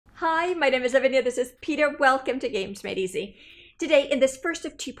Hi, my name is Lavinia, this is Peter. Welcome to Games Made Easy. Today, in this first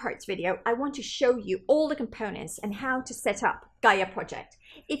of two parts video, I want to show you all the components and how to set up Gaia Project.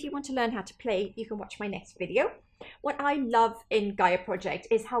 If you want to learn how to play, you can watch my next video. What I love in Gaia Project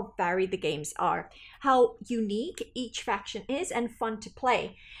is how varied the games are, how unique each faction is, and fun to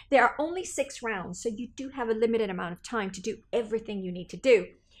play. There are only 6 rounds, so you do have a limited amount of time to do everything you need to do.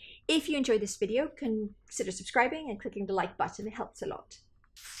 If you enjoyed this video, consider subscribing and clicking the like button. It helps a lot.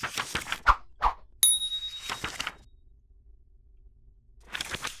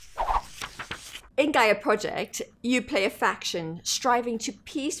 In Gaia Project, you play a faction striving to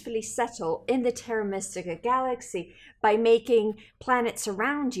peacefully settle in the Terra Mystica galaxy by making planets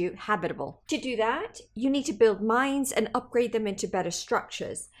around you habitable. To do that, you need to build mines and upgrade them into better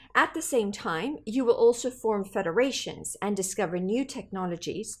structures. At the same time, you will also form federations and discover new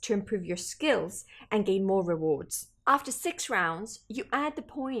technologies to improve your skills and gain more rewards. After 6 rounds, you add the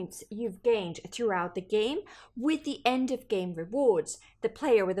points you've gained throughout the game with the end of game rewards. The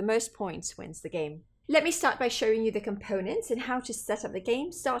player with the most points wins the game. Let me start by showing you the components and how to set up the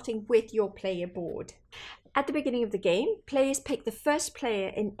game, starting with your player board. At the beginning of the game, players pick the first player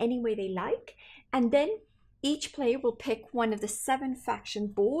in any way they like, and then each player will pick one of the 7 faction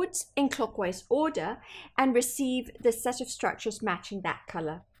boards in clockwise order and receive the set of structures matching that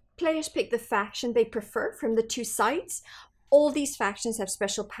color. Players pick the faction they prefer from the 2 sides. All these factions have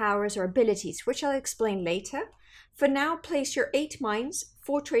special powers or abilities, which I'll explain later. For now, place your 8 mines,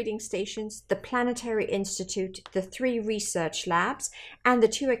 4 trading stations, the Planetary Institute, the 3 research labs, and the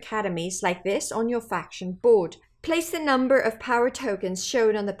 2 academies like this on your faction board. Place the number of power tokens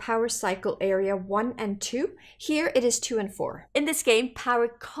shown on the power cycle area 1 and 2. Here it is 2 and 4. In this game, power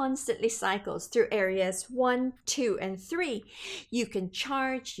constantly cycles through areas 1, 2, and 3. You can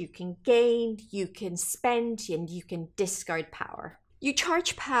charge, you can gain, you can spend, and you can discard power. You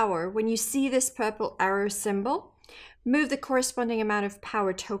charge power when you see this purple arrow symbol. Move the corresponding amount of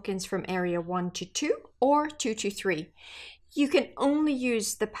power tokens from area 1 to 2 or 2 to 3. You can only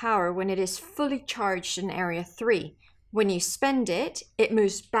use the power when it is fully charged in area 3. When you spend it, it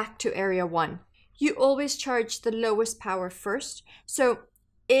moves back to area 1. You always charge the lowest power first. So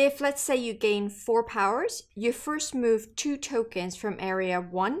if, let's say, you gain 4 powers, you first move 2 tokens from area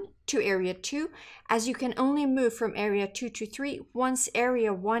 1 to area 2, as you can only move from area 2 to 3 once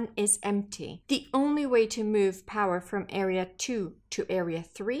area 1 is empty. The only way to move power from area 2 to area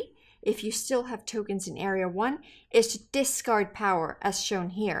 3, if you still have tokens in area 1, is to discard power as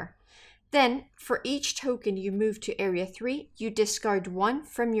shown here. Then, for each token you move to area 3, you discard 1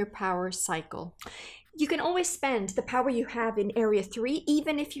 from your power cycle. You can always spend the power you have in area 3,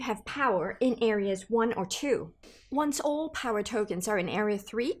 even if you have power in areas 1 or 2. Once all power tokens are in area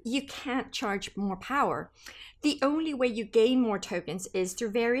 3, you can't charge more power. The only way you gain more tokens is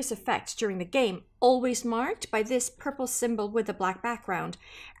through various effects during the game, always marked by this purple symbol with a black background,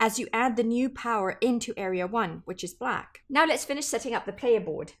 as you add the new power into area 1, which is black. Now let's finish setting up the player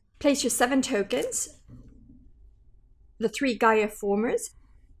board. Place your 7 tokens, the 3 Gaia formers,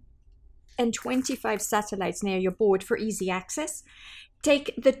 and 25 satellites near your board for easy access.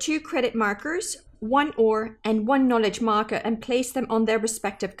 Take the 2 credit markers, 1 ore, and 1 knowledge marker and place them on their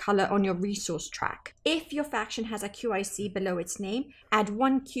respective color on your resource track. If your faction has a QIC below its name, add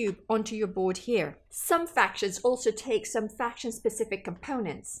 1 cube onto your board here. Some factions also take some faction-specific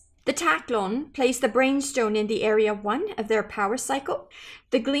components. The Taclon place the Brainstone in the area 1 of their power cycle.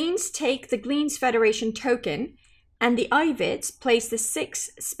 The Gleans take the Gleans Federation token, and the Ivids place the 6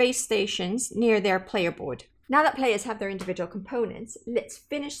 space stations near their player board. Now that players have their individual components, let's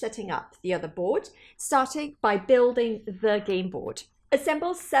finish setting up the other board, starting by building the game board.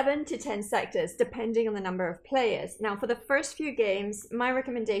 Assemble 7 to 10 sectors, depending on the number of players. Now, for the first few games, my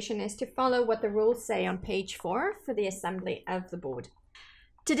recommendation is to follow what the rules say on page 4 for the assembly of the board.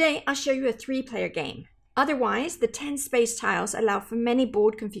 Today, I'll show you a 3-player game. Otherwise, the 10 space tiles allow for many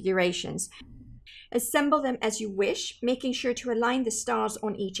board configurations. Assemble them as you wish, making sure to align the stars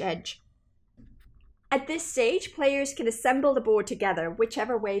on each edge. At this stage, players can assemble the board together,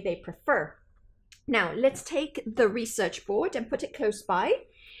 whichever way they prefer. Now, let's take the research board and put it close by,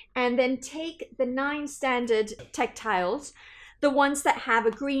 and then take the 9 standard tech tiles, the ones that have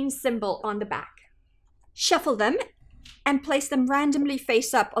a green symbol on the back. Shuffle them and place them randomly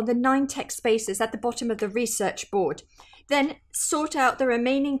face up on the 9 tech spaces at the bottom of the research board. Then sort out the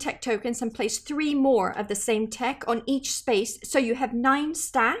remaining tech tokens and place 3 more of the same tech on each space, so you have 9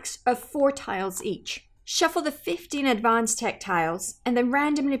 stacks of 4 tiles each. Shuffle the 15 advanced tech tiles and then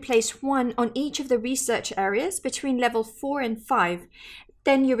randomly place 1 on each of the research areas between level 4 and 5.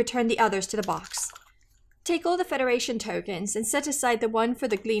 Then you return the others to the box. Take all the Federation tokens and set aside the one for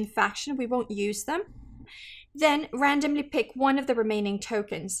the Glean faction. We won't use them. Then randomly pick one of the remaining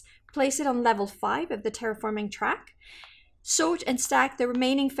tokens. Place it on level 5 of the terraforming track. Sort and stack the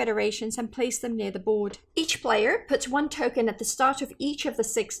remaining federations and place them near the board. Each player puts one token at the start of each of the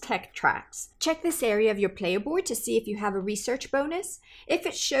 6 tech tracks. Check this area of your player board to see if you have a research bonus. If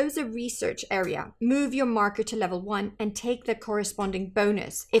it shows a research area, move your marker to level 1 and take the corresponding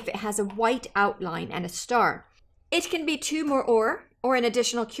bonus if it has a white outline and a star. It can be 2 more ore, or an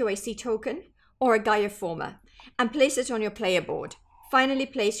additional QAC token, or a Gaia Forma, and place it on your player board. Finally,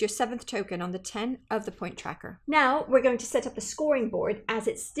 place your 7th token on the 10 of the point tracker. Now we're going to set up the scoring board as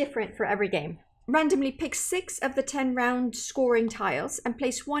it's different for every game. Randomly pick 6 of the 10 round scoring tiles and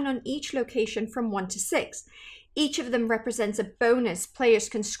place one on each location from 1 to 6. Each of them represents a bonus players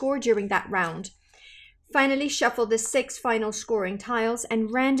can score during that round. Finally, shuffle the 6 final scoring tiles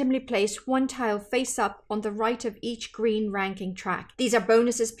and randomly place one tile face up on the right of each green ranking track. These are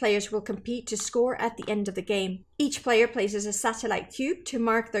bonuses players will compete to score at the end of the game. Each player places a satellite cube to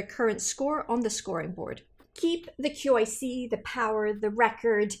mark their current score on the scoring board. Keep the QIC, the power, the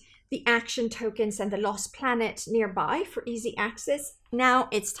record, the action tokens and the lost planet nearby for easy access. Now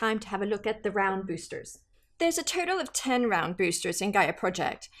it's time to have a look at the round boosters. There's a total of 10 round boosters in Gaia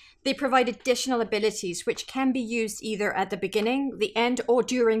Project. They provide additional abilities which can be used either at the beginning, the end, or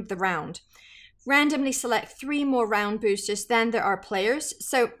during the round. Randomly select 3 more round boosters than there are players,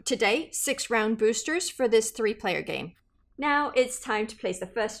 so today 6 round boosters for this 3-player game. Now it's time to place the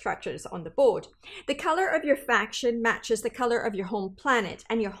first structures on the board. The color of your faction matches the color of your home planet,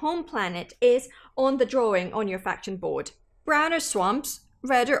 and your home planet is on the drawing on your faction board. Brown are swamps,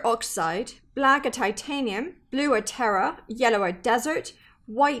 red are oxide, black are titanium, blue are terra, yellow are desert,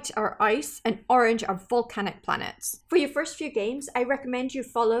 white are ice, and orange are volcanic planets. For your first few games, I recommend you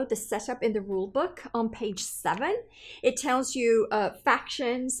follow the setup in the rulebook on page 7. It tells you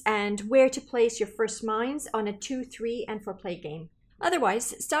factions and where to place your first mines on a 2, 3, and 4-play game.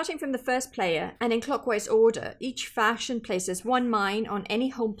 Otherwise, starting from the first player and in clockwise order, each faction places one mine on any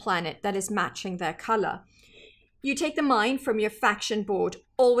home planet that is matching their color. You take the mine from your faction board,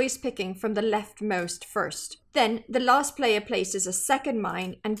 always picking from the leftmost first. Then the last player places a second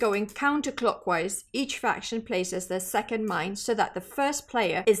mine, and going counterclockwise, each faction places their second mine so that the first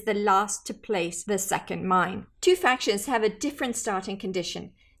player is the last to place the second mine. 2 factions have a different starting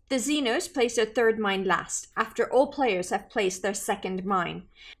condition. The Xenos place their 3rd mine last, after all players have placed their 2nd mine.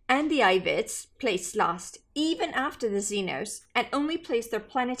 And the Ivids place last, even after the Xenos, and only place their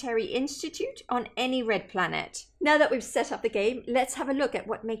planetary institute on any red planet. Now that we've set up the game, let's have a look at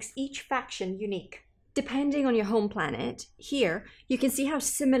what makes each faction unique. Depending on your home planet, here you can see how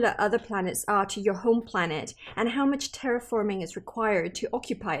similar other planets are to your home planet and how much terraforming is required to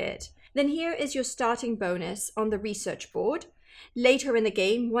occupy it. Then here is your starting bonus on the research board. Later in the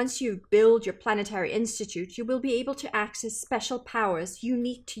game, once you build your planetary institute, you will be able to access special powers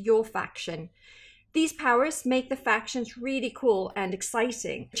unique to your faction. These powers make the factions really cool and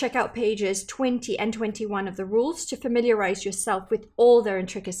exciting. Check out pages 20 and 21 of the rules to familiarize yourself with all their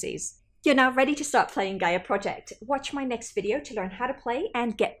intricacies. You're now ready to start playing Gaia Project. Watch my next video to learn how to play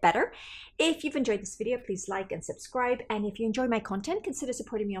and get better. If you've enjoyed this video, please like and subscribe. And if you enjoy my content, consider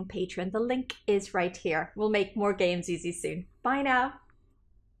supporting me on Patreon. The link is right here. We'll make more games easy soon. Bye now.